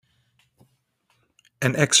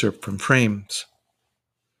An excerpt from Frames.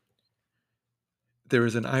 There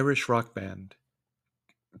is an Irish rock band,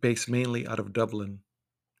 based mainly out of Dublin,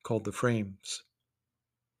 called the Frames.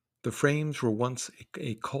 The Frames were once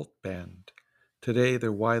a cult band. Today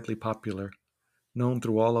they're widely popular, known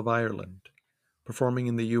through all of Ireland, performing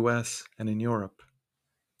in the US and in Europe.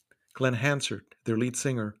 Glenn Hansard, their lead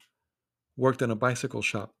singer, worked in a bicycle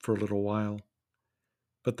shop for a little while.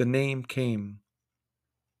 But the name came.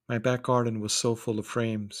 My back garden was so full of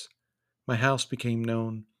frames. My house became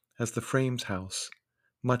known as the Frames House,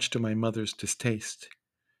 much to my mother's distaste.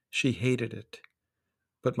 She hated it.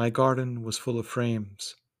 But my garden was full of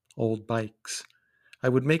frames, old bikes. I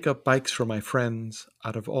would make up bikes for my friends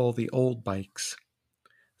out of all the old bikes.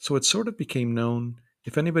 So it sort of became known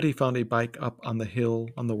if anybody found a bike up on the hill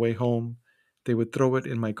on the way home, they would throw it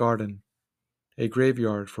in my garden, a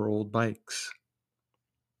graveyard for old bikes.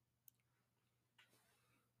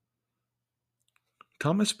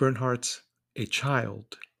 Thomas Bernhardt's A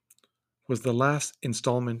Child was the last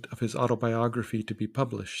installment of his autobiography to be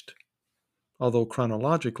published, although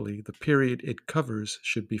chronologically the period it covers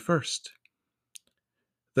should be first.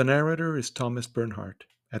 The narrator is Thomas Bernhardt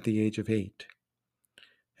at the age of 8,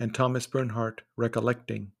 and Thomas Bernhardt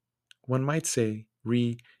recollecting, one might say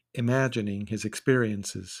reimagining his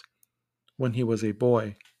experiences when he was a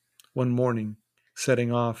boy, one morning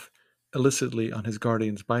setting off illicitly on his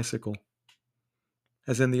guardian's bicycle.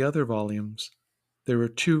 As in the other volumes, there are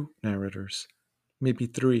two narrators, maybe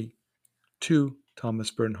three, two Thomas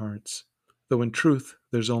Bernhardts, though in truth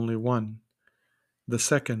there's only one. The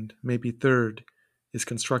second, maybe third, is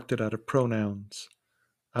constructed out of pronouns,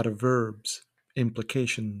 out of verbs,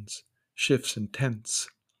 implications, shifts in tense.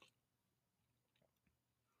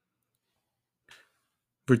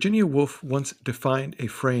 Virginia Woolf once defined a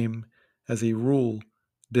frame as a rule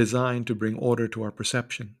designed to bring order to our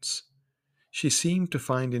perceptions. She seemed to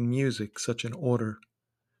find in music such an order,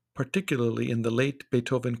 particularly in the late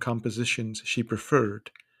Beethoven compositions she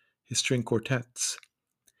preferred, his string quartets.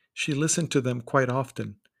 She listened to them quite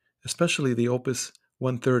often, especially the Opus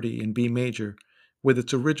 130 in B major, with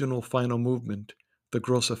its original final movement, the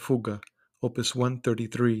Grosse Fuge, Opus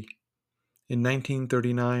 133, in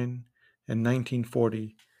 1939 and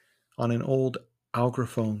 1940, on an old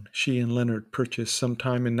Augraphone she and Leonard purchased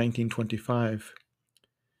sometime in 1925.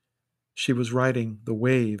 She was writing The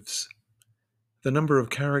Waves. The number of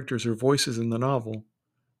characters or voices in the novel,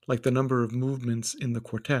 like the number of movements in the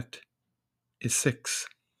quartet, is 6.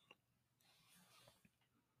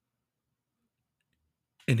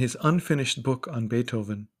 In his unfinished book on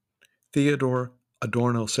Beethoven, Theodor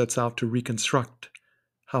Adorno sets out to reconstruct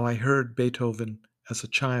how I heard Beethoven as a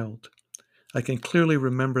child. I can clearly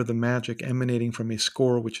remember the magic emanating from a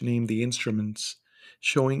score which named the instruments,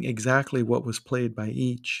 showing exactly what was played by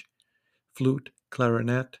each: flute,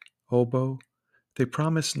 clarinet, oboe. They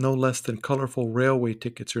promised no less than colorful railway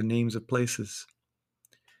tickets or names of places.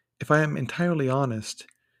 If I am entirely honest,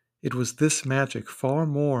 it was this magic far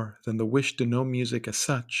more than the wish to know music as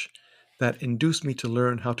such that induced me to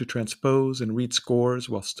learn how to transpose and read scores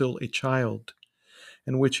while still a child,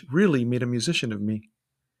 and which really made a musician of me.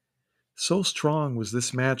 So strong was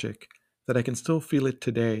this magic that I can still feel it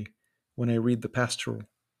today when I read the pastoral,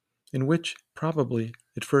 in which, probably,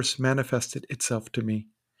 it first manifested itself to me,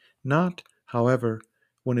 not, however,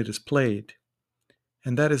 when it is played,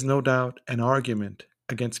 and that is no doubt an argument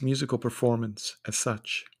against musical performance as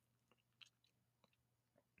such.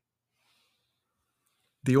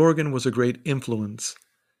 The organ was a great influence,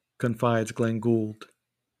 confides Glenn Gould,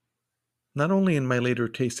 not only in my later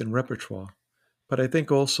taste in repertoire, but I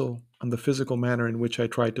think also on the physical manner in which I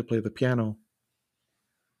tried to play the piano.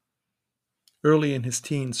 Early in his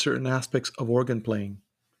teens, certain aspects of organ playing,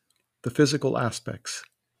 the physical aspects,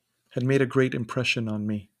 had made a great impression on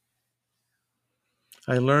me.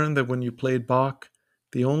 I learned that when you played Bach,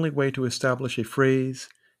 the only way to establish a phrase,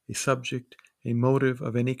 a subject, a motive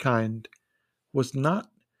of any kind, was not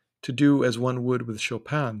to do as one would with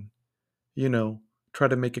Chopin, you know, try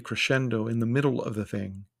to make a crescendo in the middle of the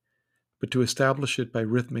thing, but to establish it by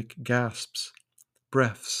rhythmic gasps,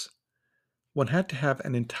 breaths. One had to have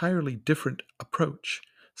an entirely different approach,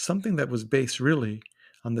 something that was based really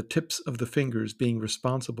on the tips of the fingers being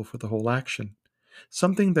responsible for the whole action,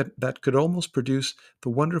 something that could almost produce the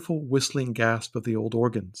wonderful whistling gasp of the old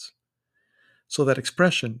organs. So that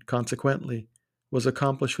expression, consequently, was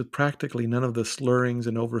accomplished with practically none of the slurrings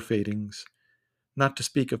and overfadings, not to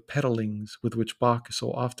speak of pedalings with which Bach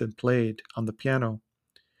so often played on the piano.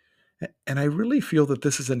 And I really feel that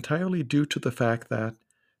this is entirely due to the fact that,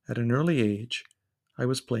 at an early age, I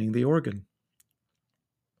was playing the organ.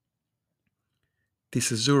 The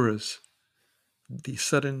caesuras, The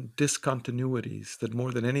sudden discontinuities that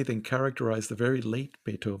more than anything characterize the very late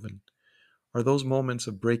Beethoven are those moments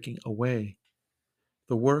of breaking away.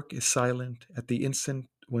 The work is silent at the instant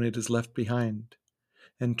when it is left behind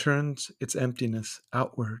and turns its emptiness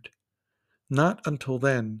outward. Not until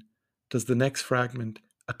then does the next fragment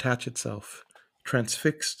attach itself,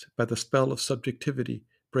 transfixed by the spell of subjectivity,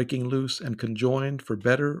 breaking loose and conjoined for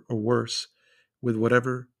better or worse with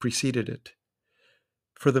whatever preceded it.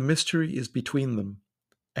 For the mystery is between them,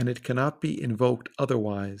 and it cannot be invoked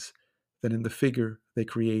otherwise than in the figure they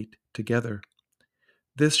create together.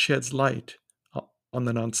 This sheds light on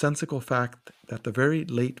the nonsensical fact that the very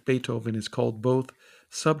late Beethoven is called both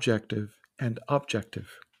subjective and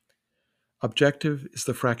objective. Objective is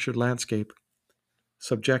the fractured landscape,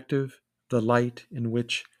 subjective, the light in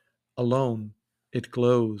which alone it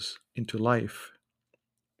glows into life.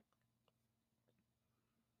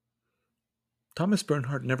 Thomas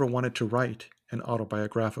Bernhard never wanted to write an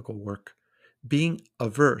autobiographical work, being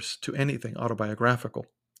averse to anything autobiographical.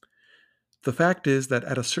 The fact is that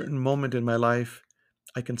at a certain moment in my life,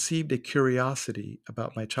 I conceived a curiosity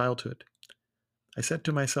about my childhood. I said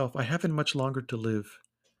to myself, I haven't much longer to live,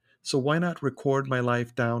 so why not record my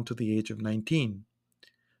life down to the age of 19?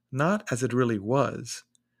 Not as it really was,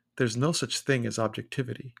 there's no such thing as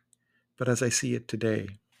objectivity, but as I see it today.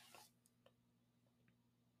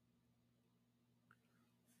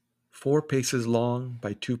 4 paces long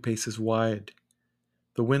by 2 paces wide,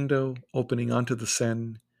 the window opening onto the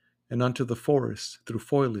Seine and onto the forest through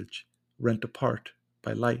foliage rent apart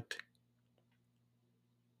by light.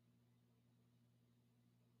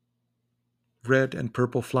 Red and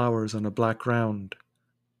purple flowers on a black ground,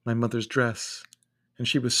 my mother's dress, and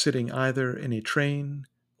she was sitting either in a train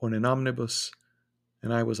or in an omnibus,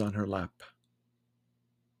 and I was on her lap.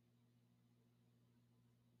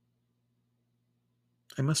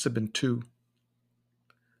 I must have been 2.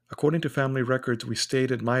 According to family records, we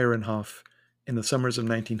stayed at Meyerinhof in the summers of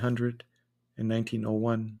 1900 and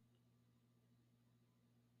 1901.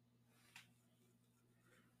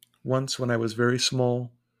 Once, when I was very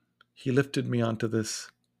small, he lifted me onto this,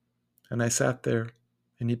 and I sat there,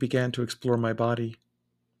 and he began to explore my body.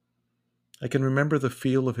 I can remember the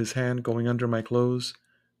feel of his hand going under my clothes,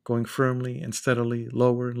 going firmly and steadily,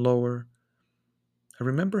 lower and lower. I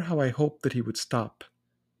remember how I hoped that he would stop,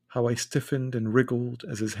 how I stiffened and wriggled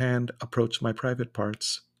as his hand approached my private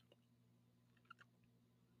parts.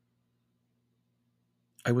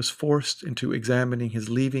 I was forced into examining his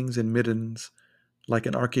leavings and middens like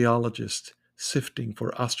an archaeologist sifting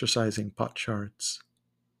for ostracizing potsherds.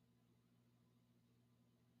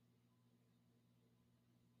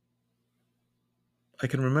 I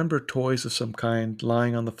can remember toys of some kind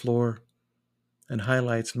lying on the floor and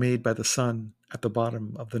highlights made by the sun at the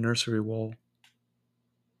bottom of the nursery wall.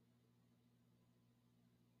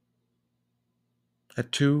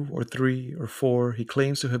 At 2 or 3 or 4, he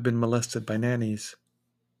claims to have been molested by nannies.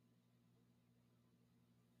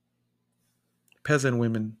 Peasant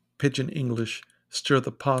women, pidgin English, stir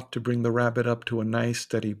the pot to bring the rabbit up to a nice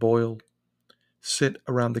steady boil, sit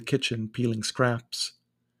around the kitchen peeling scraps,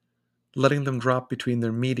 letting them drop between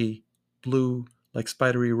their meaty, blue, like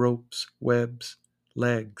spidery ropes, webs,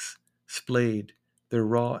 legs, splayed, their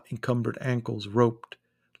raw, encumbered ankles roped,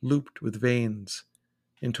 looped with veins,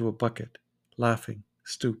 into a bucket, laughing,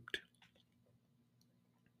 stooped.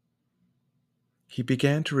 He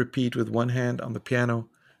began to repeat with one hand on the piano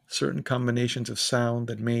certain combinations of sound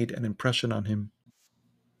that made an impression on him.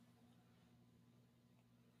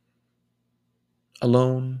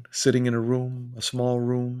 Alone, sitting in a room, a small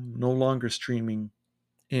room, no longer streaming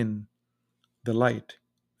in, the light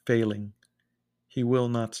failing. He will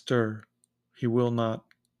not stir. He will not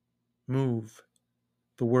move.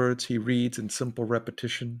 The words he reads in simple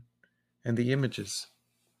repetition, and the images.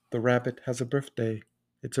 The rabbit has a birthday.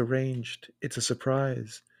 It's arranged. It's a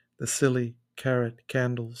surprise. The silly carrot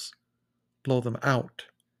candles. Blow them out.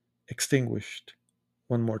 Extinguished.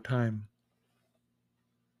 One more time.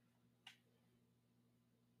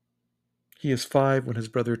 He is 5 when his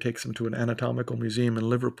brother takes him to an anatomical museum in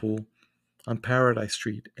Liverpool on Paradise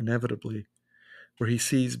Street, inevitably, where he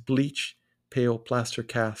sees bleach, pale plaster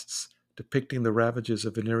casts depicting the ravages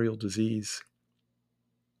of venereal disease.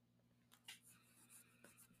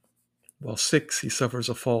 While 6, he suffers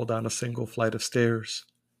a fall down a single flight of stairs.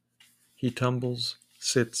 He tumbles,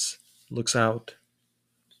 sits, looks out.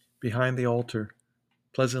 Behind the altar,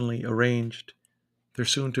 pleasantly arranged,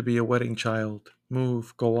 there's soon to be a wedding child.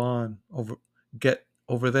 Move, go on, get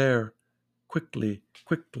over there. Quickly,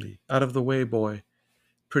 quickly, out of the way, boy.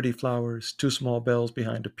 Pretty flowers, 2 small bells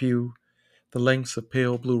behind a pew, the lengths of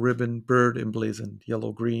pale blue ribbon, bird emblazoned,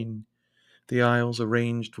 yellow-green. the aisles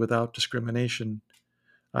arranged without discrimination.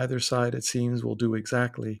 Either side, it seems, will do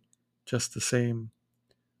exactly, just the same,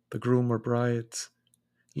 the groom or bride's,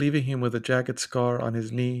 leaving him with a jagged scar on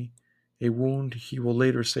his knee, a wound he will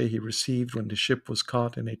later say he received when the ship was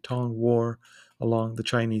caught in a Tong war along the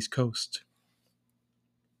Chinese coast.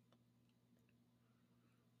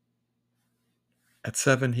 At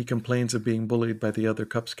 7, he complains of being bullied by the other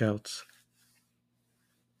Cub Scouts.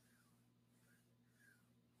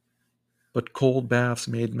 But cold baths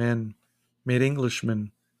made men, made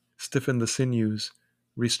Englishmen, stiffened the sinews,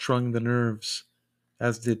 restrung the nerves,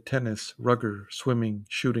 as did tennis, rugger, swimming,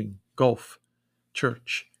 shooting, golf,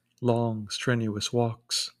 church, long, strenuous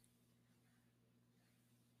walks.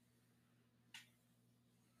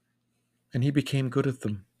 And he became good at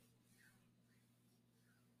them.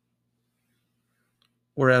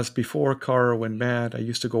 Whereas before Carr went mad, I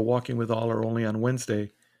used to go walking with Aller only on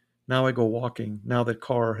Wednesday. Now I go walking, now that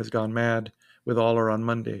Carr has gone mad, with Aller on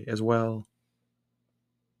Monday as well.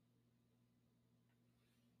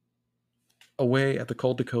 Away at the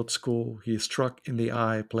Caldecote school, he is struck in the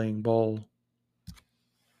eye playing ball.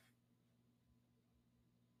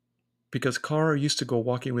 Because Carr used to go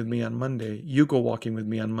walking with me on Monday, you go walking with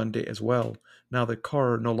me on Monday as well. Now that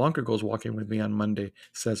Carr no longer goes walking with me on Monday,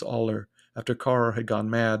 says Aller, after Carr had gone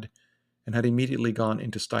mad and had immediately gone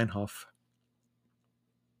into Steinhoff.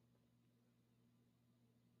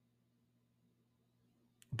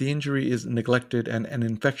 The injury is neglected and an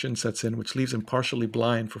infection sets in, which leaves him partially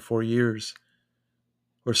blind for 4 years,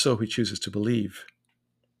 or so he chooses to believe.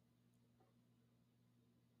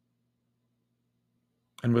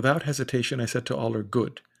 And without hesitation, I said to Aller,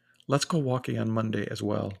 good, let's go walking on Monday as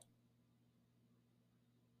well.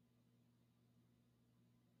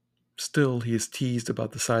 Still, he is teased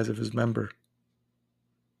about the size of his member.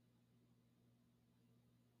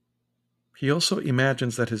 He also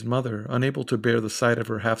imagines that his mother, unable to bear the sight of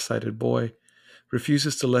her half-sighted boy,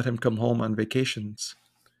 refuses to let him come home on vacations,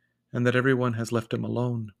 and that everyone has left him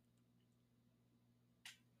alone.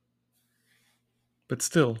 But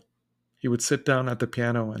still, he would sit down at the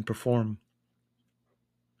piano and perform.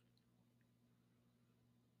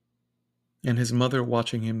 And his mother,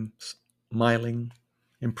 watching him smiling,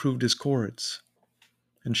 improved his chords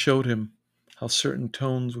and showed him how certain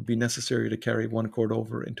tones would be necessary to carry one chord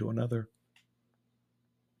over into another.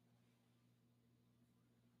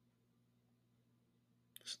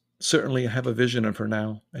 Certainly, I have a vision of her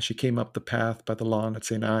now as she came up the path by the lawn at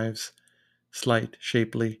St. Ives, slight,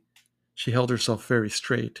 shapely. She held herself very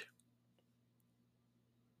straight.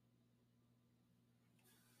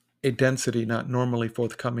 A density not normally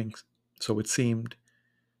forthcoming, so it seemed,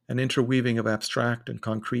 an interweaving of abstract and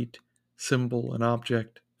concrete, symbol and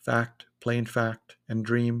object, fact, plain fact, and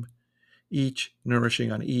dream, each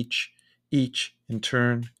nourishing on each in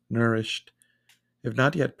turn nourished, if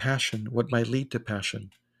not yet passion, what might lead to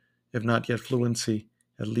passion, if not yet fluency,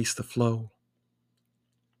 at least the flow.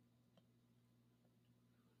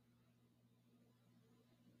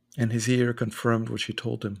 And his ear confirmed what she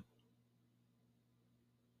told him.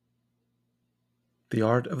 The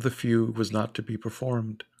art of the fugue was not to be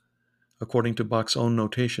performed, according to Bach's own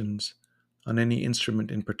notations, on any instrument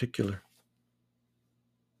in particular.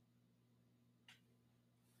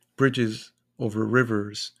 Bridges over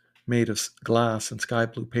rivers made of glass and sky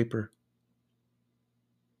blue paper.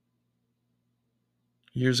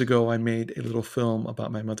 Years ago, I made a little film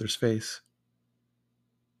about my mother's face.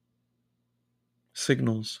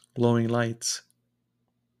 Signals, glowing lights.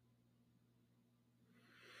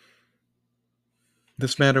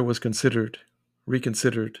 This matter was considered,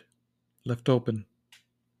 reconsidered, left open.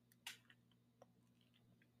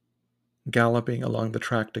 Galloping along the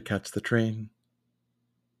track to catch the train.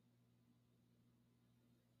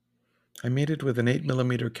 I made it with an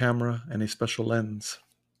 8mm camera and a special lens.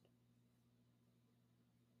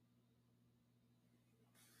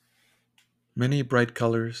 Many bright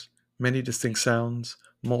colors, many distinct sounds,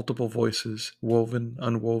 multiple voices, woven,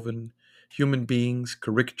 unwoven, human beings,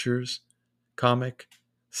 caricatures, comic,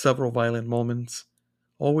 several violent moments,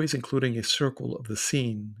 always including a circle of the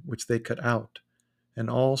scene which they cut out, and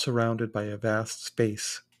all surrounded by a vast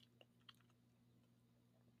space.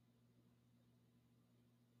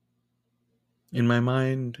 In my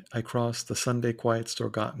mind, I cross the Sunday quiet store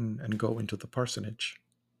garden and go into the parsonage.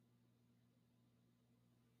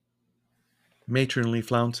 Matronly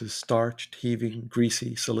flounces, starched, heaving,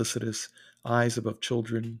 greasy, solicitous, eyes above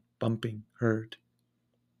children, bumping, heard.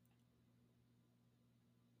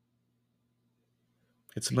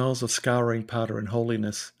 It smells of scouring powder and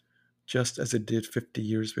holiness, just as it did 50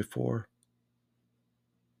 years before.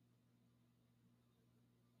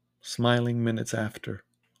 Smiling minutes after,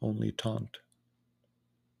 only taunt.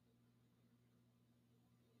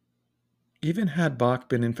 Even had Bach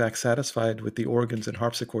been in fact satisfied with the organs and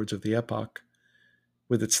harpsichords of the epoch,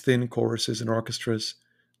 with its thin choruses and orchestras,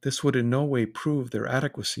 this would in no way prove their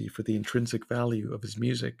adequacy for the intrinsic value of his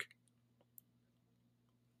music.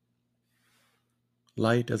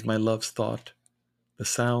 Light as my love's thought, the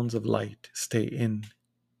sounds of light stay in.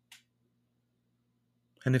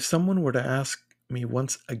 And if someone were to ask me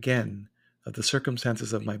once again of the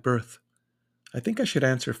circumstances of my birth, I think I should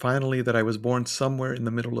answer finally that I was born somewhere in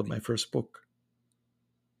the middle of my first book.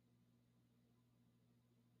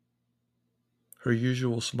 Her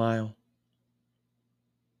usual smile,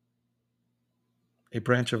 a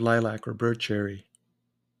branch of lilac or bird cherry.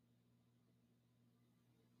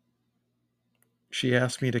 She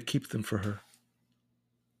asked me to keep them for her.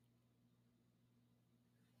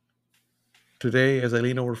 Today, as I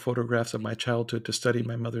lean over photographs of my childhood to study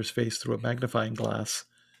my mother's face through a magnifying glass,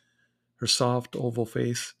 her soft oval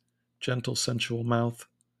face, gentle sensual mouth,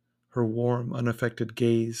 her warm unaffected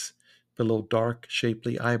gaze below dark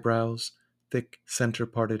shapely eyebrows, thick center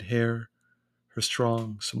parted hair, her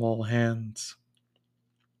strong small hands.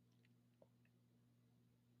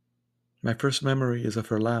 My first memory is of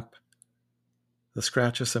her lap. The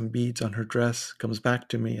scratch of some beads on her dress comes back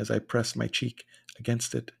to me as I press my cheek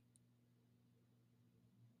against it.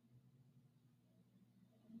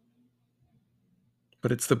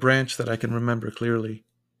 But it's the branch that I can remember clearly.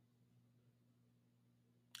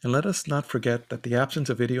 And let us not forget that the absence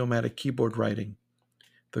of idiomatic keyboard writing,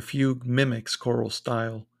 the fugue mimics choral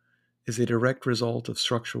style, is a direct result of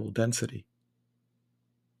structural density.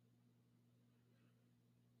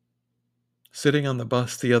 Sitting on the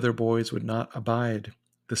bus, the other boys would not abide.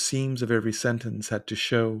 The seams of every sentence had to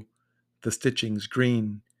show, the stitchings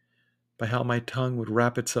green, by how my tongue would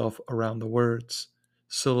wrap itself around the words,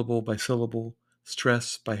 syllable by syllable,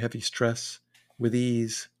 stress by heavy stress, with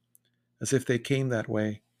ease, as if they came that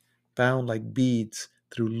way, bound like beads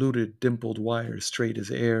through luted, dimpled wires straight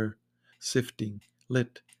as air, sifting,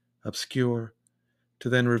 lit, obscure, to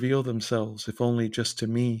then reveal themselves, if only just to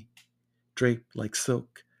me, draped like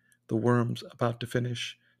silk, the worms about to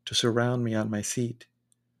finish, to surround me on my seat,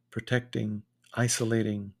 protecting,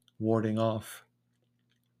 isolating, warding off.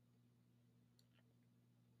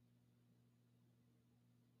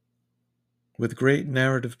 With great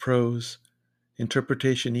narrative prose,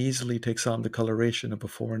 interpretation easily takes on the coloration of a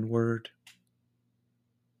foreign word.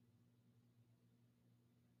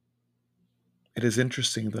 It is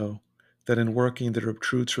interesting, though, that in working there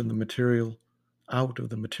obtrudes from the material, out of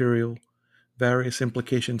the material, various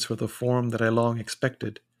implications for the form that I long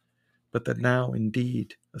expected, but that now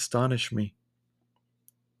indeed astonish me.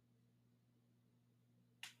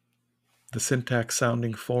 The syntax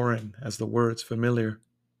sounding foreign as the words familiar.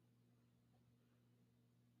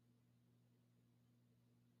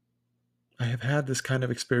 I have had this kind of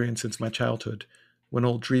experience since my childhood, when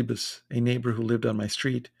old Drebus, a neighbor who lived on my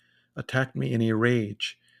street, attacked me in a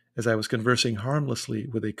rage as I was conversing harmlessly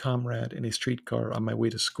with a comrade in a streetcar on my way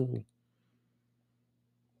to school.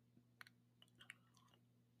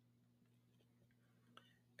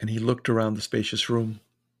 And he looked around the spacious room,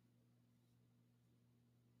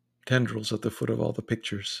 tendrils at the foot of all the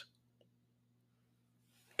pictures,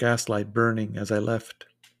 gaslight burning as I left.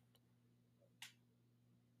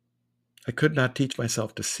 I could not teach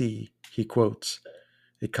myself to see, he quotes,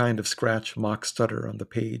 a kind of scratch mock stutter on the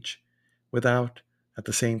page, without, at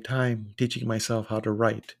the same time, teaching myself how to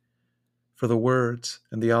write, for the words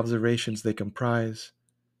and the observations they comprise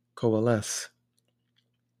coalesce.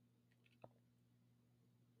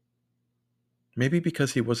 Maybe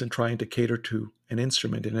because he wasn't trying to cater to an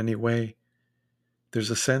instrument in any way,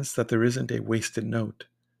 there's a sense that there isn't a wasted note.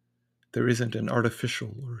 There isn't an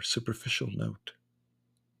artificial or superficial note.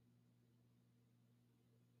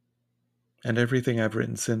 And everything I've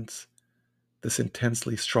written since, this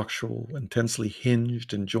intensely structural, intensely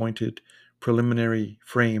hinged and jointed preliminary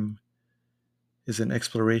frame, is an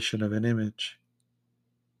exploration of an image.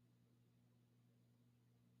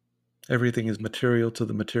 Everything is material to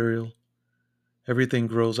the material. Everything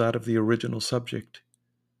grows out of the original subject,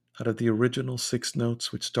 out of the original 6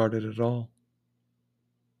 notes which started it all.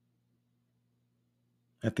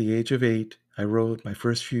 At the age of 8, I rode my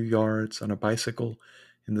first few yards on a bicycle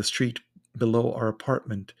in the street below our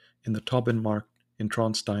apartment in the Taubenmarkt in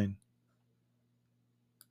Traunstein.